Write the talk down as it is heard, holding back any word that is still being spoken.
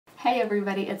Hey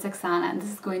everybody, it's Oksana, and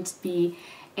this is going to be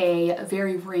a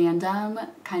very random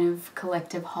kind of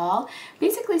collective haul.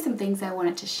 Basically some things I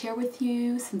wanted to share with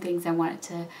you, some things I wanted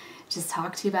to just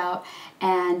talk to you about,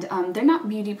 and they're not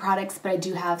beauty products, but I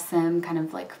do have some kind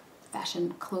of like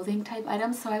fashion clothing type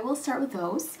items, so I will start with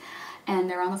those, and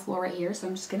they're on the floor right here, so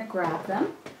I'm just going to grab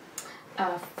them.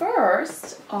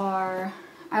 First are,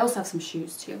 I also have some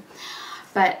shoes too.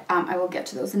 But I will get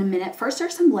to those in a minute. First are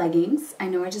some leggings. I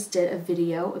know I just did a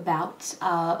video about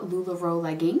LuLaRoe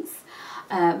leggings,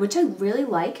 which I really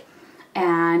like.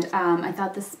 And I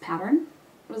thought this pattern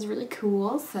was really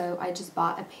cool, so I just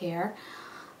bought a pair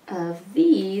of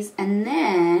these. And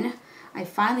then I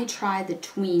finally tried the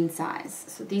tween size.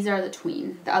 So these are the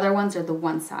tween. The other ones are the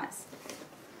one size.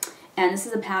 And this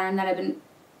is a pattern that I've been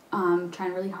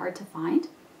trying really hard to find,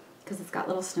 because it's got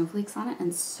little snowflakes on it and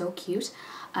it's so cute.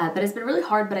 But it's been really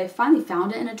hard, but I finally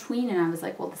found it in a tween, and I was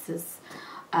like, well, this is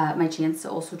my chance to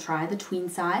also try the tween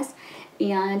size.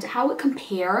 And how it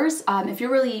compares, if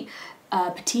you're really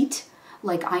petite,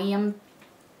 like I am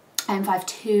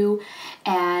 5'2",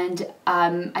 and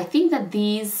I think that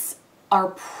these are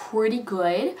pretty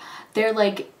good. They're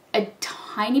like a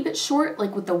tiny bit short,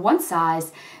 like with the one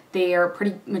size, they're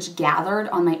pretty much gathered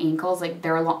on my ankles, like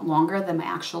they're a lot longer than my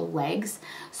actual legs,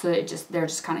 so they're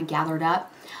just kind of gathered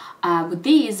up. With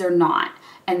these, they're not,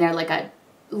 and they're like a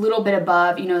little bit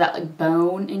above, you know, that like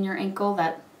bone in your ankle,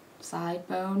 that side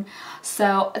bone.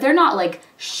 So they're not like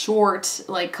short,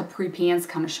 like capri pants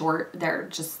kind of short. They're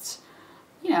just,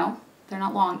 you know, they're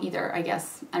not long either, I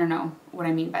guess. I don't know what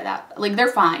I mean by that. Like, they're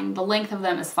fine. The length of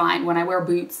them is fine. When I wear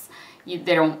boots, they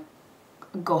don't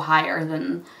go higher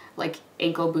than like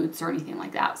ankle boots or anything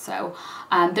like that. So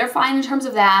they're fine in terms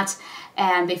of that,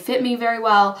 and they fit me very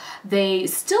well. They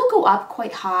still go up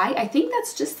quite high. I think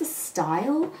that's just the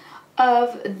style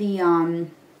of the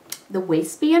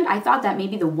waistband. I thought that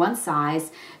maybe the one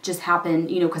size just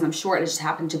happened, you know, because I'm short, it just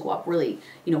happened to go up really,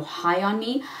 you know, high on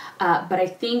me. But I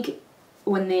think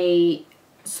when they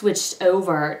switched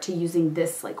over to using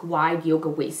this like wide yoga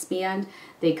waistband,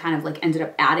 they kind of like ended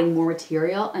up adding more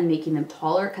material and making them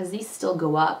taller, because these still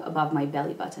go up above my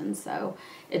belly button. So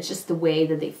it's just the way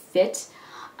that they fit.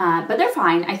 But they're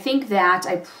fine. I think that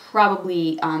I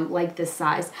probably like this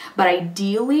size, but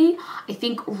ideally I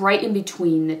think right in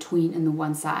between the tween and the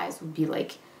one size would be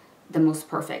like the most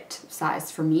perfect size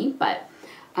for me. But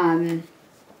I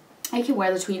can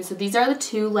wear the tween. So these are the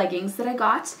two leggings that I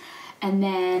got. And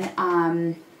then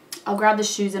I'll grab the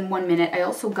shoes in 1 minute. I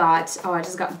also got, I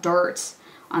just got dirt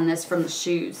on this from the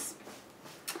shoes.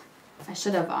 I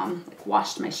should have like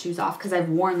washed my shoes off, because I've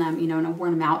worn them, you know, and I've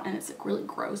worn them out, and it's like really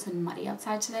gross and muddy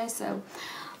outside today, so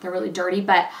they're really dirty.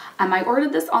 But I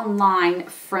ordered this online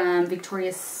from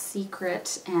Victoria's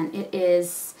Secret, and it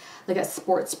is like a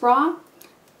sports bra.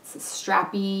 It's a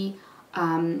strappy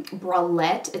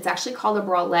bralette. It's actually called a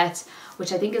bralette,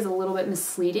 which I think is a little bit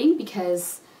misleading,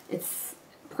 because it's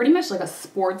pretty much like a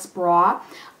sports bra,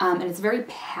 and it's very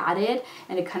padded,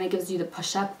 and it kind of gives you the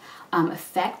push-up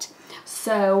effect.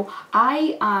 So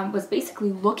I was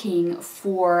basically looking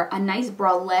for a nice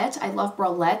bralette. I love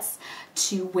bralettes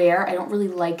to wear. I don't really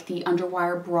like the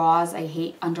underwire bras. I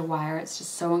hate underwire. It's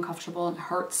just so uncomfortable and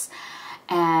hurts.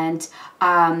 And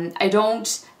I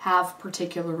don't have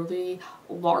particularly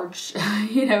large,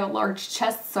 you know, large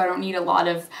chests, so I don't need a lot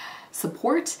of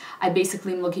support. I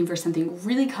basically am looking for something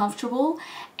really comfortable,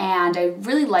 and I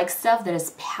really like stuff that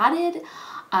is padded,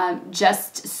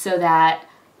 just so that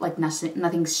like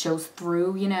nothing shows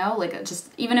through, you know, like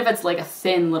just, even if it's like a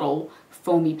thin little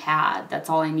foamy pad, that's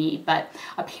all I need. But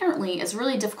apparently it's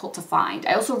really difficult to find.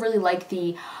 I also really like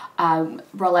the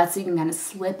bralettes that you can kind of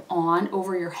slip on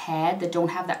over your head that don't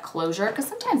have that closure, because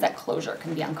sometimes that closure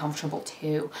can be uncomfortable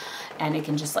too, and it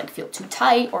can just like feel too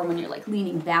tight, or when you're like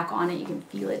leaning back on it, you can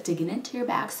feel it digging into your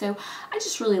back. So I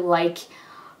just really like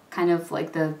kind of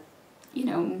like the, you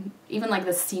know, even like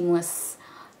the seamless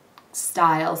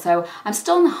style. So I'm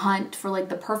still in the hunt for like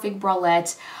the perfect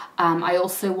bralette. I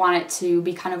also want it to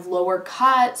be kind of lower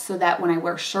cut, so that when I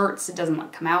wear shirts, it doesn't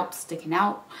like come out sticking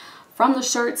out from the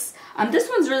shirts. This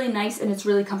one's really nice and it's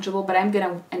really comfortable, but I'm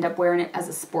gonna end up wearing it as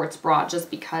a sports bra just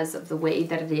because of the way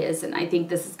that it is, and I think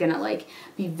this is gonna like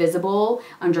be visible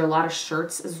under a lot of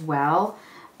shirts as well,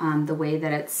 the way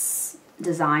that it's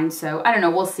designed. So I don't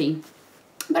know, we'll see,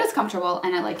 but it's comfortable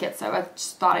and I like it, so I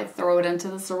just thought I'd throw it into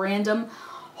this random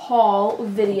haul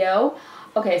video.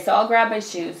 Okay, so I'll grab my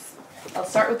shoes. I'll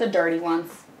start with the dirty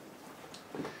ones.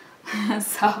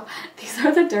 So these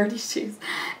are the dirty shoes,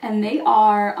 and they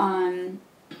are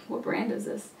what brand is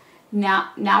this?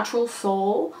 Natural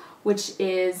Soul, which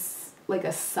is like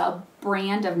a sub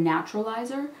brand of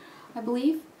Naturalizer, I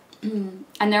believe. And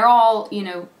they're all, you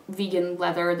know, vegan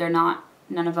leather. They're not,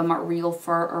 none of them are real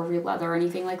fur or real leather or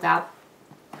anything like that.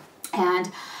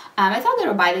 And I thought that I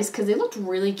would buy these because they looked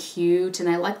really cute, and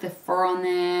I like the fur on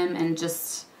them, and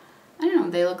just, I don't know,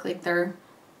 they look like they're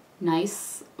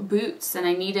nice boots, and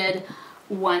I needed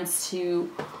ones to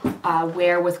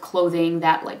wear with clothing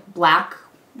that like black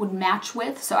would match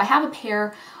with. So I have a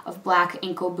pair of black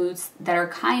ankle boots that are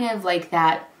kind of like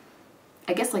that,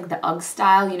 I guess like the UGG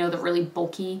style, you know, the really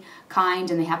bulky kind,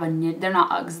 and they have a knit, they're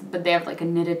not UGGs, but they have like a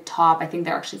knitted top. I think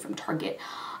they're actually from Target.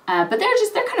 But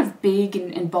they're kind of big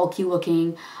and bulky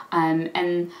looking,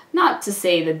 and not to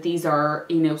say that these are,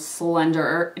 you know,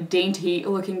 slender, dainty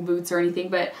looking boots or anything,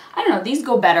 but I don't know, these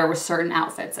go better with certain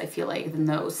outfits, I feel like, than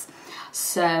those.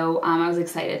 So I was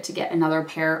excited to get another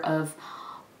pair of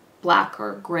black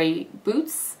or gray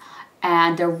boots,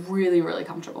 and they're really, really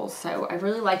comfortable. So I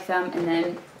really like them. And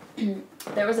then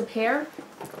there was a pair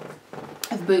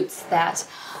of boots that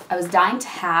I was dying to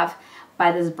have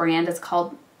by this brand. It's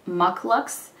called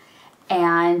Muklux.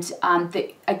 And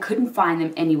I couldn't find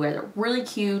them anywhere. They're really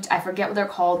cute. I forget what they're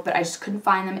called, but I just couldn't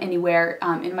find them anywhere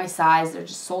in my size. They're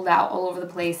just sold out all over the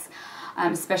place,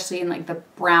 especially in like the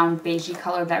brown beigey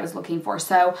color that I was looking for.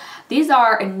 So these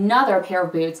are another pair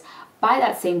of boots by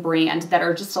that same brand that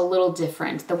are just a little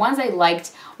different. The ones I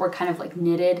liked were kind of like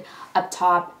knitted up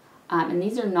top, and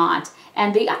these are not.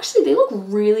 And they look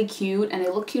really cute, and they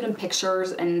look cute in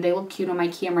pictures, and they look cute on my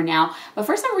camera now. But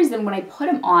for some reason, when I put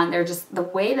them on, they're just, the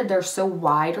way that they're so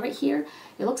wide right here,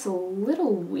 it looks a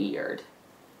little weird.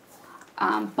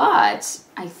 But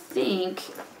I think,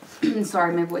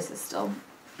 sorry, my voice is still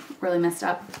really messed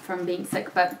up from being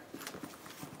sick, but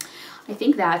I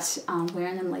think that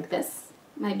wearing them like this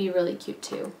might be really cute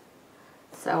too.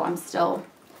 So I'm still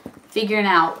figuring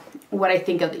out what I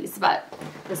think of these, but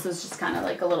this was just kind of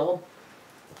like a little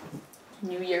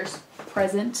New Year's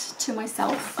present to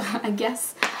myself, I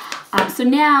guess. So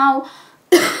now,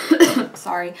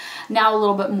 sorry, now a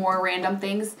little bit more random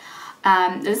things.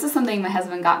 This is something my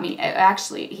husband got me.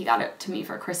 Actually, he got it to me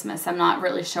for Christmas. I'm not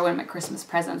really showing my Christmas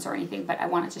presents or anything, but I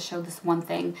wanted to show this one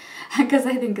thing because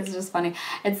I think it's just funny.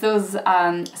 It's those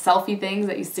selfie things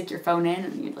that you stick your phone in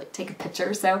and you like take a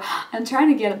picture. So I'm trying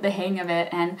to get the hang of it,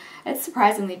 and it's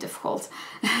surprisingly difficult.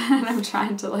 And I'm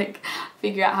trying to like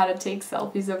figure out how to take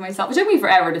selfies of myself. It took me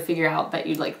forever to figure out that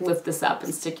you'd like lift this up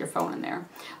and stick your phone in there,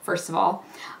 first of all.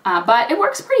 But it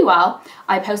works pretty well.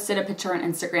 I posted a picture on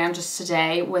Instagram just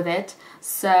today with it.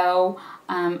 So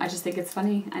I just think it's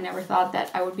funny. I never thought that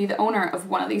I would be the owner of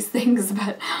one of these things,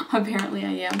 but apparently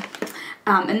I am.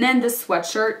 And then this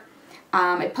sweatshirt,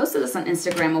 I posted this on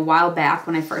Instagram a while back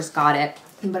when I first got it,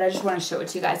 but I just want to show it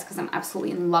to you guys because I'm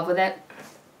absolutely in love with it.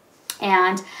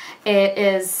 And it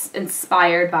is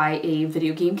inspired by a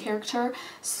video game character,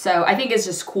 so I think it's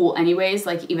just cool anyways.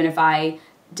 Like, even if I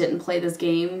didn't play this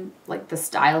game, like the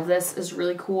style of this is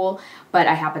really cool, but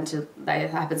that happens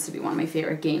to be one of my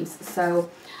favorite games.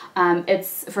 So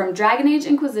it's from Dragon Age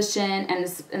Inquisition, and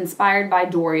it's inspired by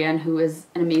Dorian, who is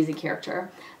an amazing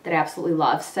character that I absolutely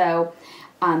love. So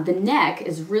the neck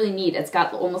is really neat. It's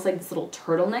got almost like this little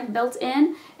turtleneck built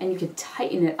in, and you can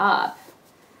tighten it up.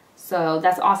 So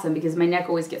that's awesome because my neck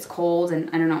always gets cold, and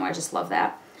I don't know, I just love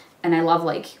that. And I love,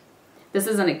 like, this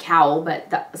isn't a cowl,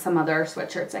 but some other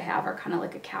sweatshirts I have are kind of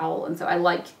like a cowl, and so I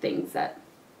like things that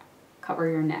cover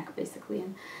your neck, basically.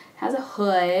 And it has a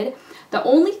hood. The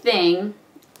only thing,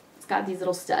 it's got these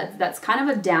little studs, that's kind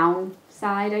of a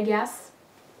downside, I guess,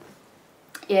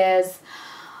 is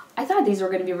I thought these were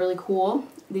going to be really cool,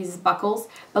 these buckles,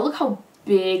 but look how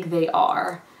big they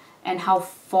are and how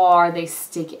far they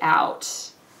stick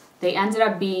out. They ended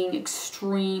up being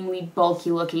extremely bulky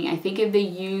looking. I think if they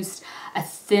used a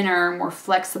thinner, more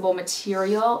flexible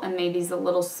material and made these a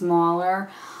little smaller,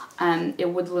 it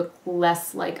would look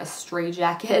less like a stray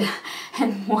jacket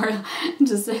and more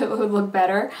just, it would look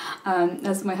better.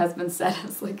 As my husband said,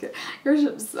 it's like, your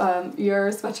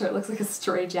sweatshirt looks like a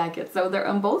stray jacket. So they're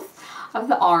on both of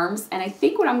the arms, and I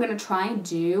think what I'm going to try and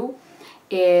do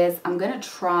is I'm going to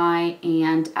try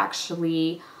and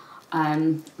actually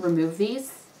remove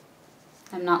these.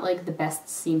 I'm not like the best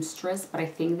seamstress, but I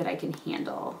think that I can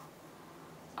handle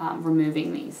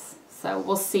removing these. So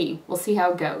we'll see. We'll see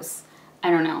how it goes. I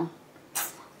don't know.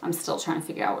 I'm still trying to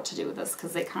figure out what to do with this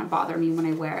because they kind of bother me when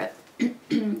I wear it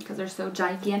because they're so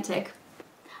gigantic.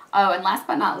 Oh, and last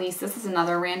but not least, this is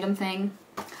another random thing.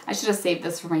 I should have saved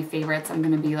this for my favorites. I'm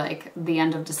going to be like the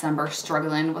end of December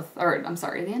struggling with, or I'm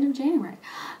sorry, the end of January,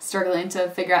 struggling to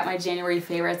figure out my January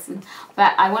favorites.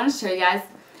 But I wanted to show you guys,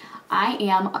 I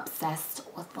am obsessed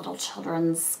with little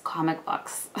children's comic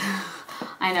books.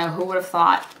 I know, who would have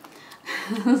thought?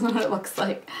 This is what it looks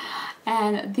like.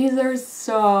 And these are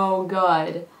so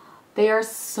good. They are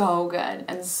so good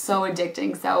and so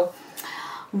addicting. So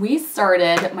we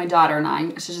started, my daughter and I,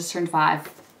 she just turned 5.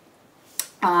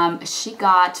 She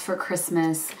got for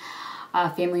Christmas, a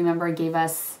family member gave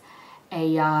us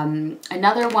a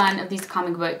another one of these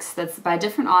comic books that's by a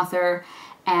different author,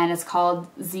 and it's called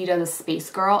Zeta the Space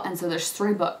Girl. And so there's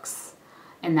 3 books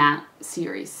in that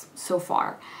series so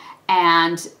far.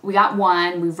 And we got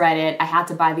one, we read it. I had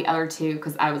to buy the other 2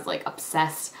 because I was like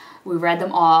obsessed. We read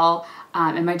them all,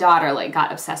 and my daughter like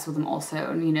got obsessed with them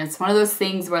also. And you know, it's one of those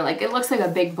things where like it looks like a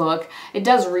big book. It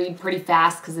does read pretty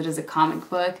fast because it is a comic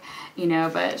book, you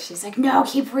know, but she's like, no,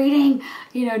 keep reading,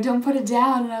 you know, don't put it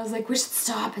down. And I was like, we should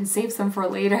stop and save some for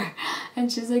later.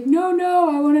 And she's like, no,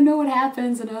 I want to know what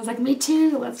happens. And I was like, me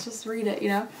too, let's just read it, you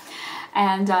know.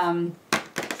 And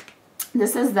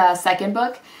this is the second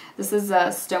book. This is a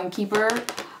Stonekeeper,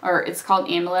 or it's called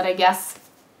Amulet, I guess,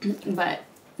 but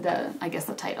I guess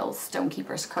the title is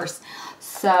Stonekeeper's Curse.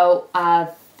 So I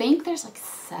think there's like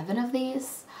 7 of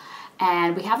these,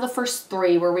 and we have the first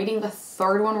 3. We're reading the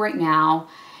 3rd one right now,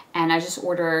 and I just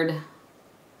ordered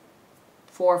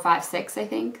 4, 5, 6, I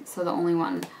think. So the only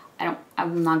one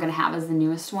I'm not gonna have is the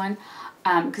newest one,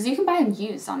 because you can buy them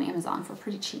used on Amazon for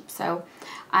pretty cheap. So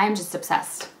I am just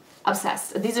obsessed.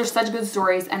 These are such good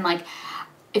stories, and like,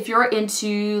 if you're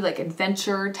into like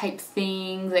adventure type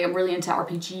things, like I'm really into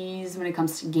RPGs when it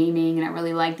comes to gaming, and I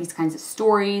really like these kinds of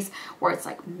stories where it's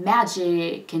like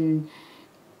magic and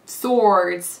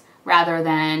swords rather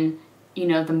than, you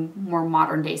know, the more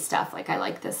modern day stuff. Like I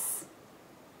like this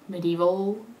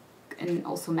medieval and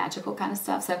also magical kind of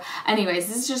stuff. So anyways,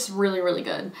 this is just really, really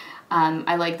good.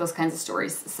 I like those kinds of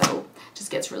stories, so it just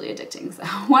gets really addicting. So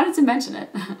I wanted to mention it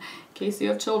in case you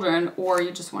have children or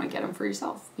you just want to get them for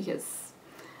yourself, because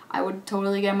I would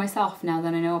totally get them myself now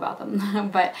that I know about them.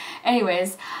 But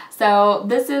anyways, so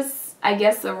this is, I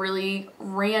guess, a really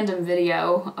random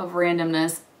video of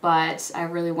randomness, but I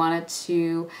really wanted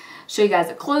to show you guys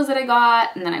the clothes that I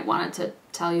got, and then I wanted to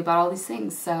tell you about all these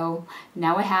things. So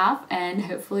now I have, and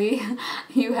hopefully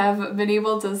you have been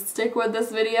able to stick with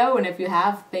this video, and if you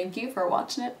have, thank you for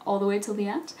watching it all the way till the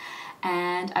end,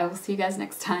 and I will see you guys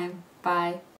next time. Bye.